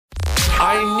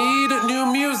I need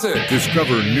new music.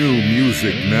 Discover new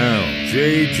music now.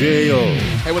 JJO.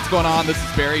 Hey, what's going on? This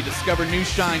is Barry. Discover new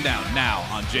Shinedown now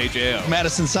on JJO.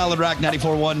 Madison Solid Rock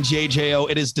 94.1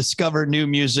 JJO. It is Discover New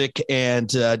Music,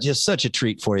 and just such a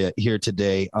treat for you here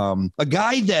today. A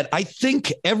guy that I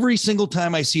think every single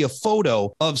time I see a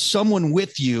photo of someone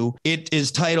with you, it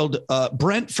is titled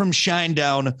Brent from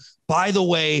Shinedown. By the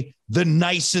way, the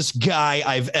nicest guy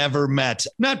I've ever met.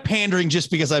 Not pandering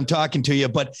just because I'm talking to you,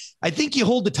 but I think you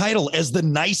hold the title as the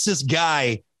nicest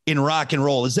guy in rock and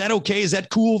roll. Is that okay? Is that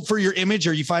cool for your image?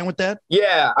 Are you fine with that?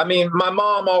 Yeah. I mean, my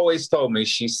mom always told me,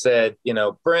 she said, you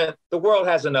know, Brent, the world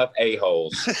has enough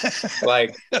a-holes.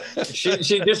 Like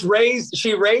she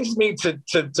raised me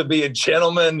to be a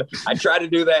gentleman. I try to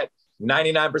do that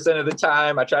 99% of the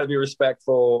time. I try to be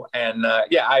respectful. And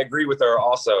I agree with her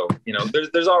also. You know,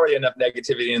 there's already enough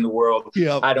negativity in the world.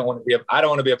 Yep. I don't want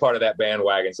to be a part of that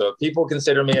bandwagon. So if people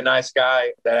consider me a nice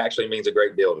guy, that actually means a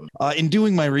great deal to me. In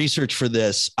doing my research for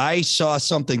this, I saw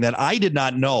something that I did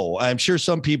not know. I'm sure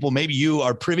some people, maybe you,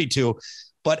 are privy to,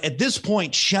 but at this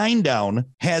point, Shinedown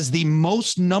has the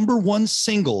most number one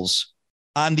singles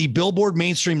on the Billboard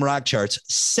mainstream rock charts.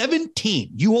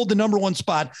 17. You hold the number one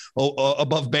spot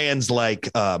above bands like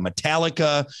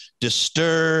Metallica,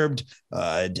 Disturbed,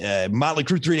 Motley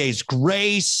Crue, 3 Days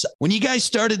Grace. When you guys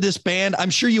started this band, I'm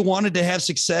sure you wanted to have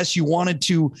success. You wanted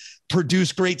to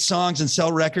produce great songs and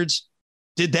sell records.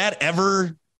 Did that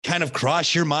ever kind of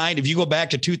cross your mind? If you go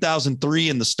back to 2003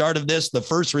 and the start of this, the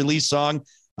first release song,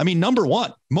 I mean, number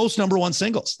one, most number one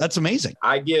singles. That's amazing.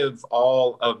 I give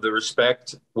all of the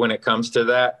respect when it comes to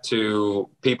that to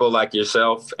people like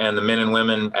yourself and the men and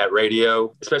women at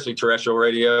radio, especially terrestrial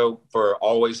radio, for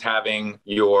always having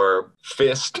your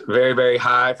fist very, very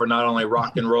high for not only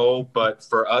rock and roll, but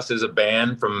for us as a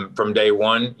band from day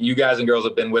one. You guys and girls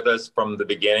have been with us from the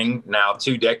beginning, now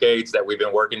 2 decades that we've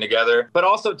been working together, but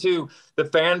also to the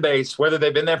fan base, whether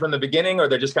they've been there from the beginning or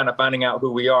they're just kind of finding out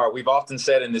who we are. We've often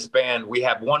said in this band, we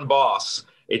have one boss.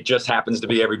 It just happens to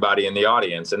be everybody in the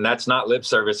audience. And that's not lip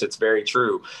service. It's very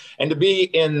true. And to be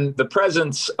in the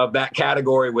presence of that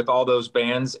category with all those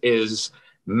bands is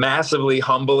massively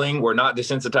humbling. We're not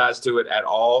desensitized to it at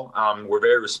all. We're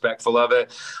very respectful of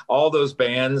it. All those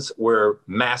bands we're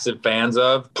massive fans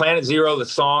of. Planet Zero, the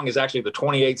song, is actually the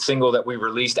 28th single that we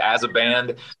released as a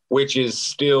band, which is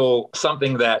still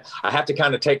something that I have to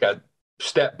kind of take a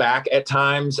step back at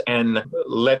times and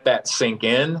let that sink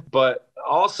in. But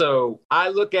also, I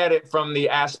look at it from the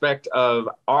aspect of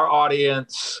our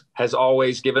audience has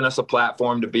always given us a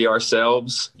platform to be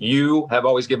ourselves. You have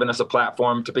always given us a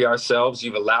platform to be ourselves.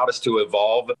 You've allowed us to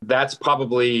evolve. That's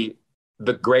probably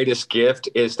the greatest gift,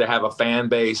 is to have a fan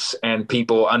base and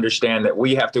people understand that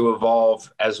we have to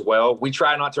evolve as well. We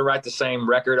try not to write the same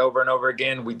record over and over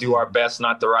again. We do our best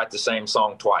not to write the same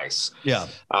song twice. Yeah.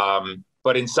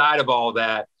 But inside of all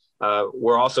that,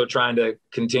 we're also trying to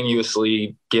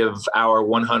continuously give our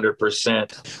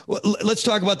 100%. Well, let's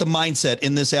talk about the mindset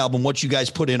in this album, what you guys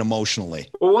put in emotionally.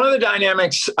 Well, one of the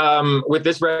dynamics with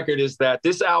this record is that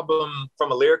this album,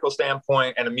 from a lyrical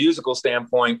standpoint and a musical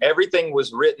standpoint, everything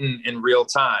was written in real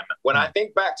time. When I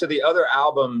think back to the other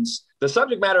albums, the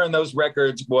subject matter in those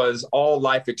records was all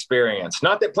life experience.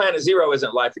 Not that Planet Zero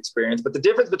isn't life experience, but the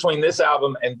difference between this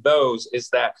album and those is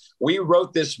that we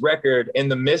wrote this record in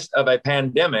the midst of a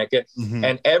pandemic,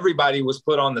 and everybody was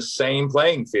put on the same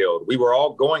playing field. We were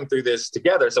all going through this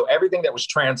together. So everything that was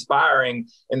transpiring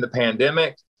in the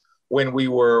pandemic, when we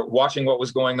were watching what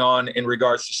was going on in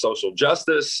regards to social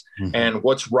justice and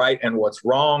what's right and what's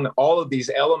wrong, all of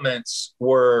these elements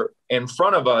were in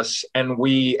front of us. And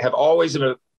we've always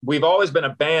been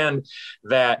a band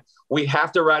that we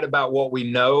have to write about what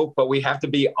we know, but we have to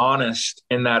be honest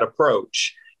in that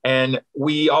approach. And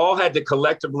we all had to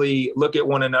collectively look at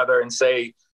one another and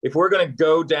say, if we're going to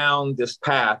go down this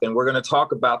path and we're going to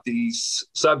talk about these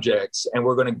subjects and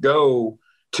we're going to go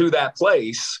to that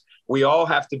place, we all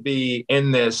have to be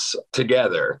in this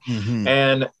together.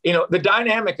 And, you know, the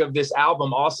dynamic of this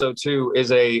album also, too,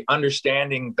 is a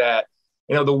understanding that,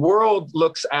 you know, the world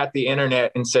looks at the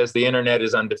internet and says the internet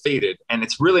is undefeated. And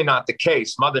it's really not the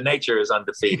case. Mother Nature is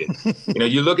undefeated. You know,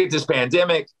 you look at this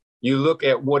pandemic, you look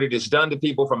at what it has done to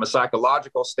people from a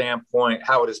psychological standpoint,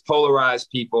 how it has polarized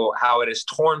people, how it has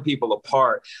torn people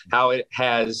apart, how it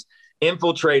has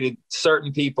infiltrated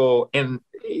certain people in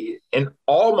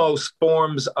almost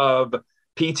forms of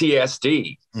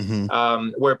PTSD,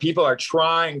 where people are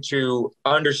trying to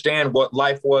understand what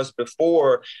life was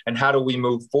before and how do we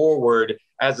move forward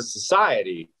as a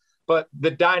society. But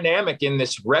the dynamic in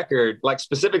this record, like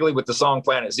specifically with the song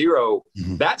Planet Zero,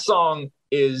 that song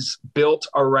is built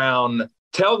around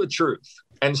tell the truth.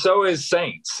 And so is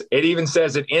Saints. It even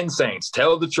says it in Saints,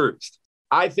 tell the truth.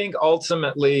 I think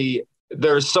ultimately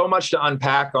there's so much to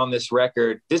unpack on this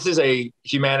record. This is a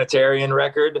humanitarian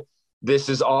record. This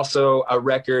is also a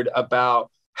record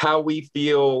about how we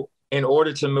feel in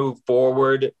order to move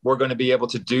forward. We're going to be able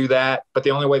to do that. But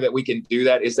the only way that we can do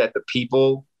that is that the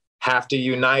people have to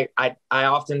unite. I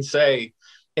often say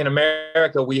in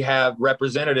America, we have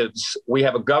representatives. We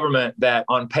have a government that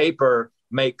on paper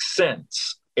makes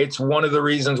sense. It's one of the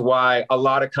reasons why a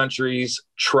lot of countries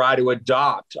try to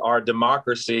adopt our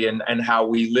democracy and how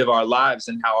we live our lives,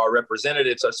 and how our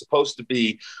representatives are supposed to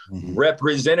be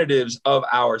representatives of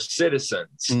our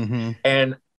citizens.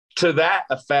 And to that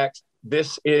effect,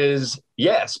 this is,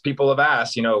 yes, people have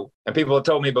asked, and people have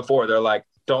told me before, they're like,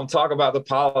 don't talk about the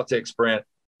politics, Brent.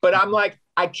 But I'm like,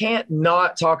 I can't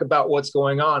not talk about what's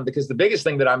going on, because the biggest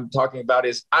thing that I'm talking about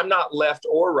is I'm not left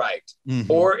or right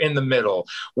or in the middle.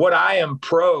 What I am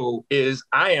pro is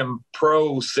I am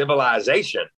pro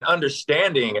civilization,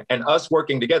 understanding, and us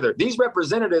working together. These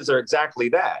representatives are exactly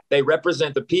that. They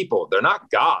represent the people. They're not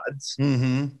gods.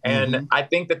 And I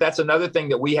think that that's another thing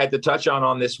that we had to touch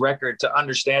on this record, to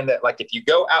understand that, like, if you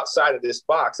go outside of this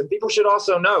box, and people should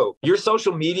also know, your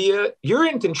social media, you're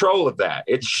in control of that.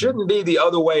 It shouldn't be the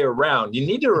other way around. You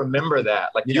need to remember that.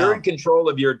 Like, you're in control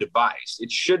of your device.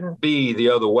 It shouldn't be the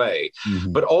other way.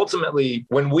 But ultimately,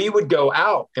 when we would go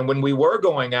out, and when we were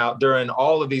going out during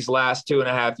all of these last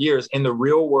 2.5 years, in the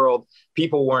real world,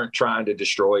 people weren't trying to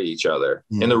destroy each other.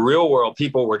 In the real world,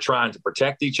 people were trying to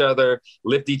protect each other,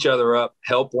 lift each other up,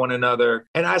 help one another.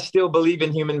 And I still believe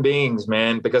in human beings,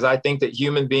 man, because I think that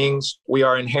human beings, we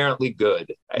are inherently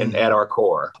good and at our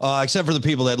core. Except for the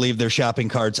people that leave their shopping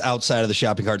carts outside of the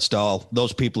shopping cart stall.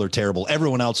 Those people are terrible.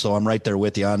 Everyone else, though, I'm right there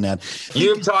with you on that.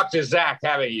 You've talked to Zach,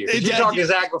 haven't you? Did you talk to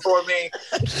Zach before me?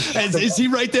 Is he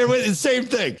right there with the same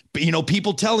thing? But,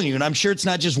 people telling you, and I'm sure it's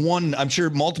not just one, I'm sure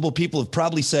multiple people have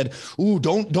probably said, ooh,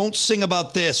 don't sing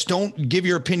about this. Don't give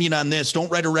your opinion on this.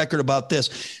 Don't write a record about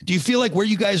this. Do you feel like where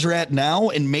you guys are at now,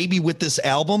 and maybe with this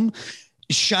album,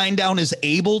 Shinedown is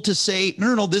able to say,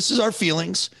 no, this is our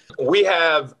feelings? We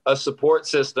have a support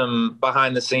system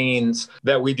behind the scenes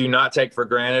that we do not take for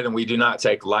granted, and we do not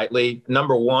take lightly.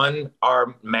 Number one,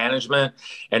 our management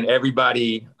and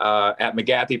everybody at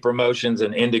McGathey Promotions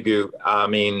and Indigo. I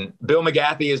mean, Bill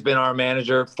McGathey has been our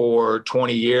manager for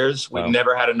 20 years. We've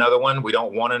never had another one. We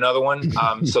don't want another one.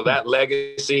 So that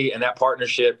legacy and that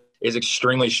partnership is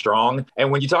extremely strong.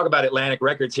 And when you talk about Atlantic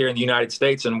Records here in the United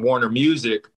States and Warner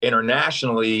Music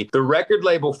internationally, the record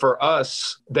label for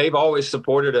us, they've always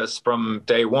supported us from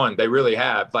day one. They really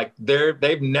have. Like,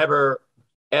 they've never,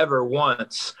 ever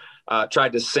once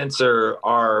tried to censor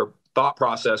our thought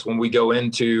process when we go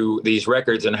into these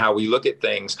records and how we look at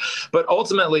things. But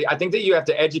ultimately, I think that you have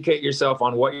to educate yourself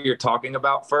on what you're talking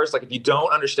about first. Like, if you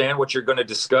don't understand what you're going to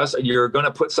discuss, you're going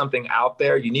to put something out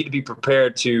there, you need to be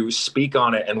prepared to speak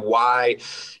on it and why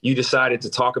you decided to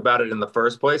talk about it in the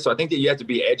first place. So I think that you have to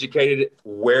be educated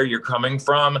where you're coming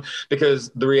from,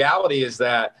 because the reality is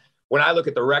that when I look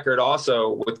at the record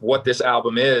also with what this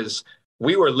album is,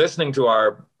 we were listening to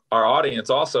our audience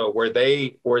also, where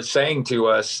they were saying to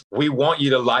us, we want you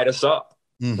to light us up.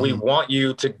 We want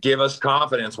you to give us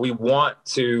confidence. We want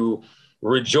to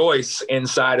rejoice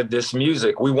inside of this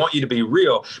music. We want you to be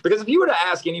real. Because if you were to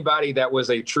ask anybody that was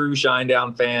a true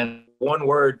Shinedown fan, one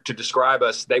word to describe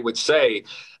us, they would say,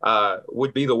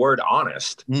 would be the word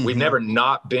honest. We've never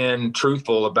not been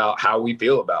truthful about how we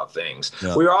feel about things.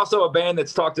 We are also a band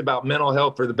that's talked about mental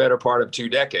health for the better part of 2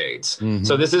 decades.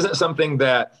 So this isn't something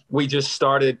that we just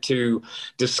started to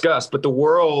discuss, but the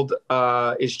world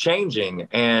is changing,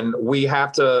 and we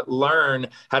have to learn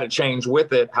how to change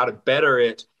with it, how to better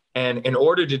it. And in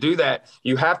order to do that,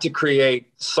 you have to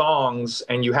create songs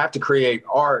and you have to create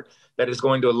art that is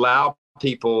going to allow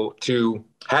people to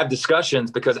have discussions,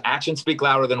 because actions speak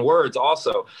louder than words.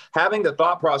 Also, having the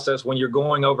thought process when you're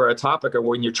going over a topic or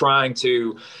when you're trying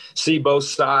to see both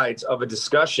sides of a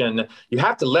discussion, you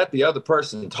have to let the other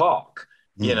person talk,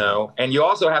 and you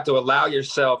also have to allow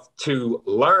yourself to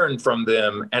learn from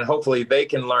them, and hopefully they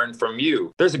can learn from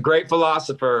you. There's a great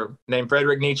philosopher named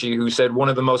Friedrich Nietzsche who said one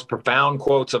of the most profound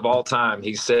quotes of all time.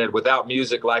 He said, without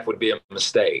music, life would be a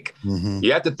mistake.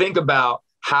 You have to think about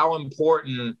how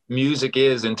important music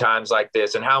is in times like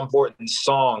this, and how important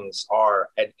songs are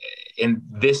in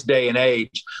this day and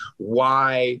age,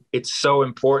 why it's so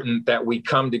important that we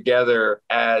come together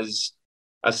as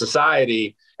a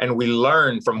society and we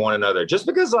learn from one another. Just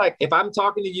because, like, if I'm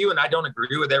talking to you and I don't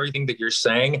agree with everything that you're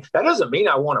saying, that doesn't mean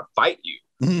I want to fight you.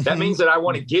 That means that I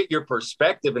want to get your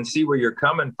perspective and see where you're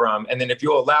coming from. And then if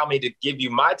you'll allow me to give you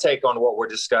my take on what we're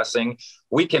discussing,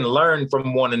 we can learn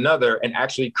from one another and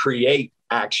actually create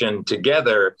action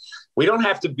together. We don't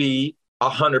have to be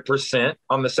 100%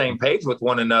 on the same page with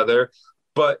one another,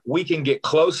 but we can get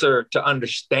closer to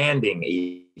understanding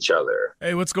each other.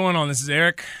 Hey, what's going on? This is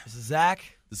Eric. This is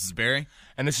Zach. This is Barry.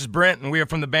 And this is Brent, and we are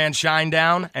from the band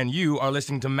Shinedown, and you are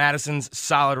listening to Madison's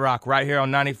Solid Rock right here on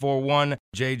 94.1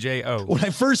 JJO. When I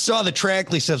first saw the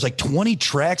track list, I was like, 20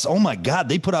 tracks? Oh, my God.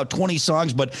 They put out 20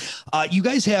 songs, but you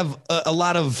guys have a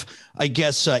lot of, I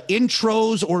guess,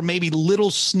 intros or maybe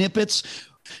little snippets.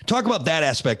 Talk about that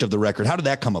aspect of the record. How did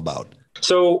that come about?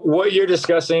 So what you're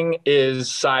discussing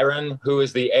is Siren, who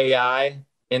is the AI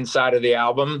inside of the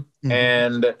album. Mm-hmm.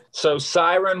 And so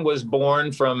Siren was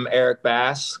born from Eric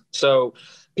Bass. So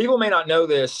people may not know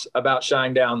this about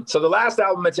Shinedown. So the last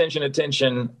album, Attention,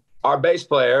 Attention, our bass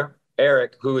player,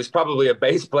 Eric, who is probably a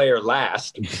bass player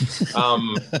last,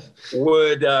 you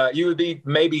would be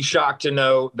maybe shocked to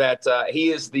know that he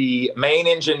is the main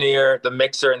engineer, the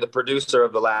mixer, and the producer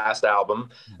of the last album,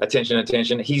 Attention,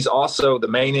 Attention. He's also the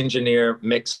main engineer,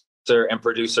 mixer, and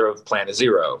producer of Planet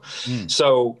Zero.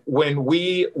 So when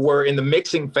we were in the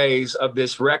mixing phase of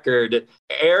this record,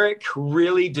 Eric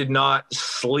really did not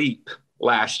sleep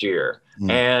last year.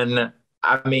 And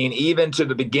I mean, even to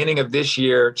the beginning of this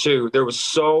year too, there was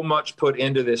so much put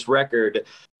into this record.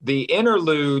 The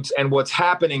interludes and what's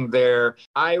happening there,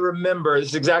 I remember this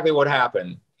is exactly what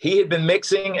happened. He had been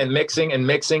mixing and mixing and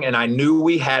mixing, and I knew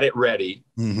we had it ready,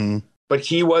 but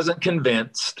he wasn't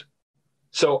convinced.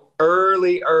 So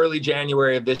early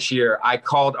January of this year, I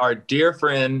called our dear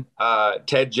friend,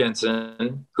 Ted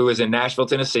Jensen, who is in Nashville,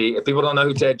 Tennessee. If people don't know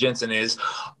who Ted Jensen is,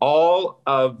 all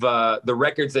of the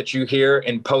records that you hear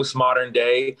in postmodern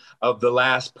day of the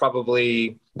last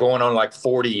probably going on like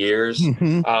 40 years,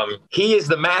 he is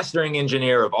the mastering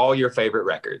engineer of all your favorite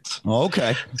records.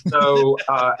 Okay. So,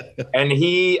 and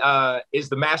he is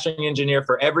the mastering engineer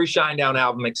for every Shinedown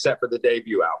album except for the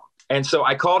debut album. And so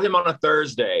I called him on a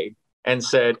Thursday and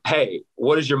said, hey,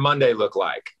 what does your Monday look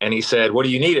like? And he said, what do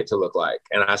you need it to look like?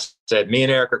 And I said, me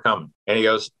and Eric are coming. And he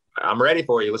goes, I'm ready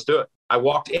for you. Let's do it. I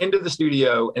walked into the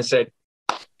studio and said,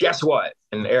 guess what?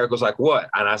 And Eric was like,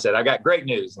 what? And I said, I got great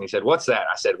news. And he said, what's that?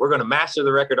 I said, we're going to master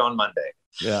the record on Monday.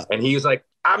 Yeah. And he was like,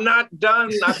 I'm not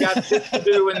done. I've got this to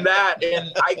do and that.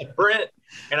 And Brent.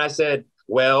 And I said,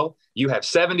 well, you have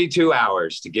 72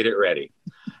 hours to get it ready.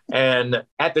 And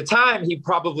at the time, he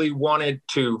probably wanted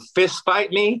to fist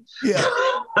fight me. Yeah.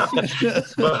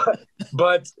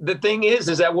 but the thing is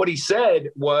that what he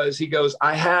said was, he goes,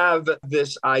 I have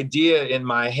this idea in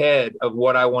my head of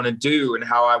what I want to do and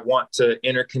how I want to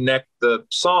interconnect the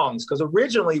songs. Because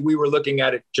originally we were looking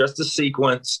at it just a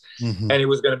sequence and it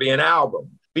was going to be an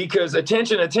album. Because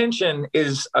Attention, Attention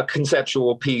is a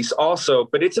conceptual piece also,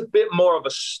 but it's a bit more of a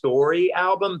story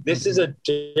album. This is a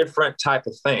different type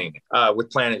of thing with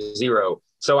Planet Zero.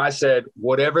 So I said,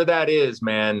 whatever that is,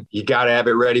 man, you got to have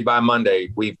it ready by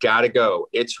Monday. We've got to go.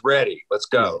 It's ready. Let's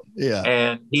go. Yeah.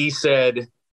 And he said,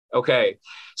 okay.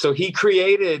 So he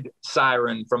created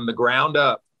Siren from the ground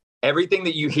up. Everything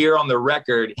that you hear on the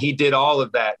record, he did all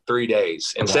of that 3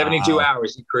 days. In 72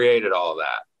 hours, he created all of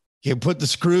that. You put the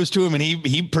screws to him and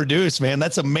he produced, man.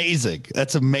 That's amazing.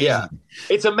 That's amazing. Yeah.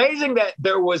 It's amazing that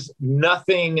there was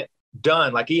nothing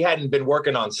done. Like he hadn't been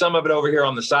working on some of it over here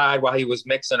on the side while he was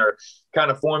mixing or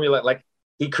kind of formulate. Like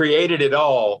he created it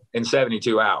all in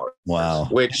 72 hours. Wow.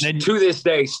 Which to this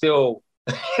day still,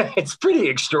 it's pretty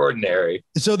extraordinary.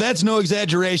 So that's no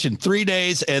exaggeration. 3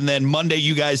 days. And then Monday,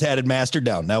 you guys had it mastered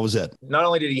down. That was it. Not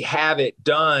only did he have it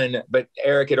done, but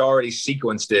Eric had already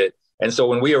sequenced it. And so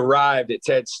when we arrived at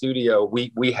Ted's studio,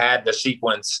 we had the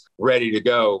sequence ready to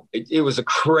go. It was a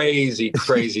crazy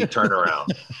turnaround.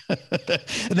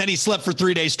 And then he slept for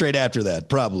 3 days straight after that,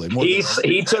 probably.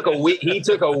 He took a week. He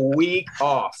took a week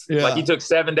off. Yeah. Like he took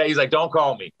 7 days. He's like, don't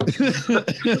call me.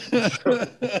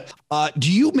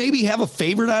 Do you maybe have a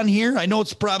favorite on here? I know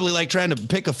it's probably like trying to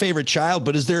pick a favorite child,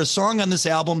 but is there a song on this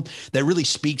album that really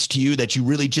speaks to you that you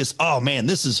really just, oh man,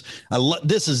 this is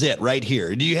it right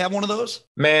here? Do you have one of those?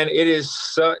 Man, it is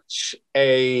such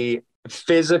a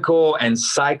physical and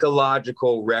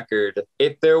psychological record.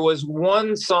 If there was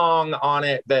one song on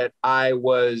it that I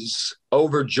was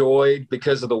overjoyed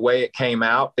because of the way it came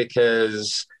out,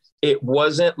 because it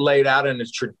wasn't laid out in a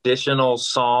traditional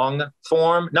song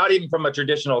form, not even from a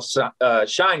traditional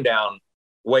Shinedown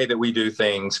way that we do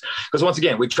things. Because once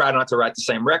again, we try not to write the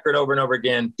same record over and over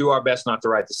again, do our best not to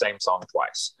write the same song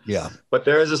twice. Yeah. But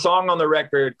there is a song on the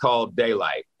record called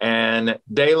Daylight. And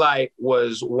Daylight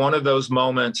was one of those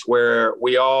moments where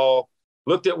we all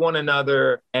looked at one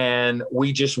another, and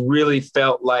we just really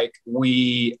felt like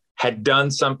we had done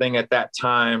something at that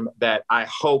time that I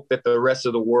hope that the rest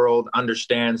of the world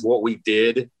understands what we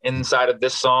did inside of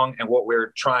this song and what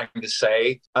we're trying to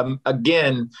say.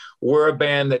 Again, we're a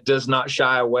band that does not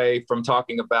shy away from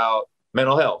talking about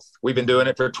mental health. We've been doing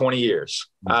it for 20 years.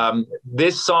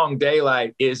 This song,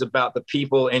 Daylight, is about the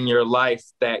people in your life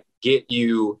that get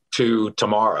you to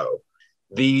tomorrow.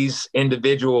 These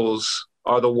individuals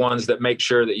are the ones that make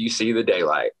sure that you see the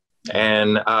daylight.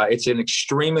 And it's an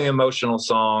extremely emotional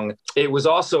song. It was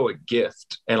also a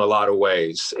gift in a lot of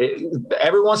ways.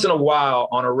 Every once in a while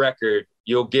on a record,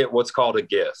 you'll get what's called a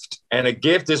gift. And a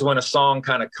gift is when a song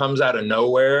kind of comes out of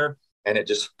nowhere and it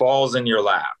just falls in your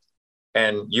lap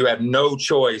and you have no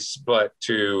choice but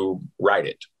to write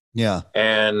it. Yeah.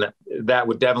 And that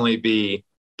would definitely be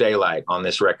Daylight on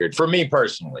this record for me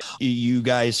personally. You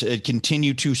guys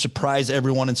continue to surprise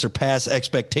everyone and surpass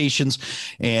expectations,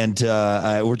 and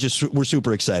we're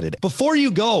super excited. Before you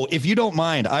go, if you don't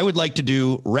mind, I would like to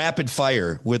do rapid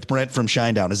fire with Brent from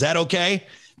Shinedown. Is that okay?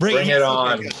 Bring it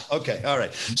on. Okay. All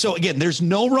right. So again, there's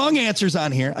no wrong answers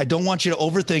on here. I don't want you to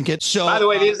overthink it. So by the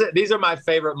way, these are my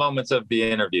favorite moments of the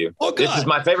interview. Oh, this is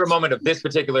my favorite moment of this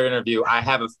particular interview. I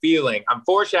have a feeling I'm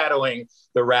foreshadowing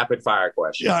the rapid fire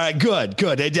question. All right, good.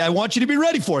 I want you to be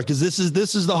ready for it because this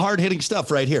is the hard hitting stuff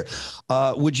right here.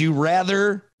 Would you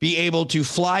rather be able to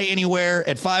fly anywhere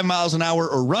at 5 miles an hour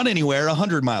or run anywhere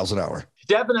 100 miles an hour?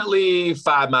 Definitely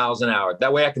 5 miles an hour.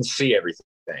 That way I can see everything.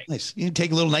 Nice. You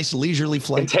take a little nice leisurely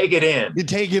flight. And take it in. You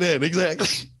take it in.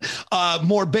 Exactly.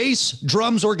 More bass,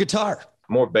 drums, or guitar?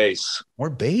 More bass. More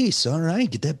bass. All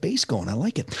right. Get that bass going. I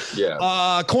like it.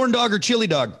 Yeah. Corn dog or chili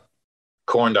dog?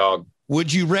 Corn dog.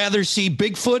 Would you rather see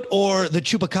Bigfoot or the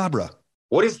Chupacabra?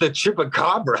 What is the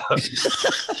Chupacabra?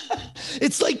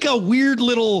 It's like a weird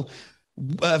little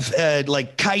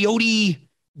like coyote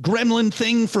gremlin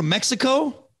thing from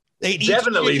Mexico.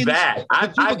 Definitely that.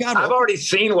 I've already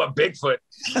seen what Bigfoot,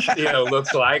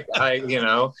 looks like. I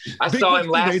saw him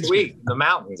last week in the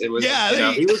mountains. It was,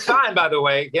 he was fine, by the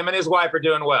way. Him and his wife are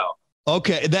doing well.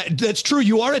 Okay, that's true.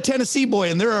 You are a Tennessee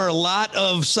boy, and there are a lot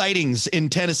of sightings in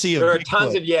Tennessee. There are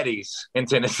tons of Yetis in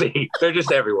Tennessee. They're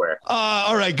just everywhere.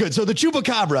 All right, good. So the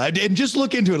Chupacabra, and just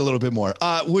look into it a little bit more.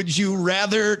 Would you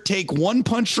rather take one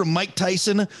punch from Mike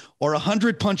Tyson or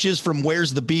 100 punches from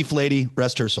Where's the Beef Lady?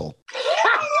 Rest her soul.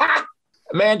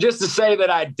 Man, just to say that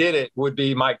I did it would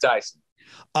be Mike Tyson.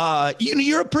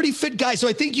 You're a pretty fit guy, so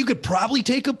I think you could probably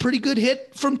take a pretty good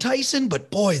hit from Tyson,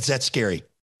 but boy, is that scary.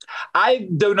 I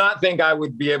do not think I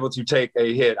would be able to take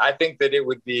a hit. I think that it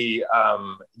would be,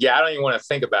 I don't even want to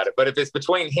think about it. But if it's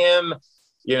between him,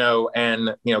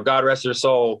 and, God rest her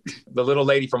soul, the little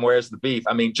lady from Where's the Beef,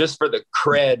 I mean, just for the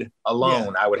cred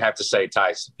alone, I would have to say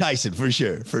Tyson. Tyson, for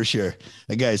sure.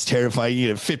 That guy's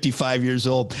terrifying. 55 years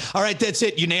old. All right, that's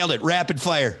it. You nailed it. Rapid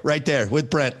fire right there with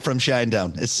Brent from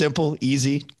Shinedown. It's simple,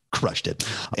 easy. Crushed it.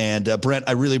 And Brent,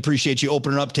 I really appreciate you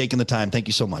opening up, taking the time. Thank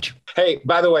you so much. Hey,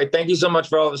 by the way, thank you so much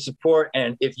for all the support.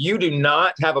 And if you do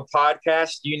not have a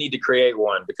podcast, you need to create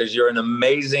one because you're an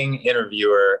amazing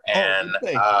interviewer. And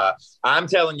I'm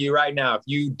telling you right now, if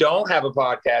you don't have a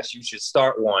podcast, you should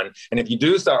start one. And if you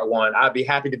do start one, I'd be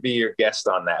happy to be your guest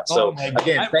on that. So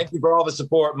again, thank you for all the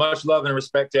support. Much love and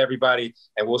respect to everybody.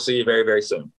 And we'll see you very, very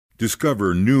soon.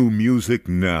 Discover new music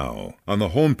now on the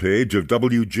homepage of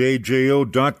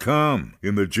WJJO.com,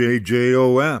 in the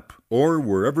JJO app, or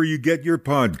wherever you get your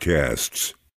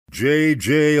podcasts.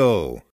 JJO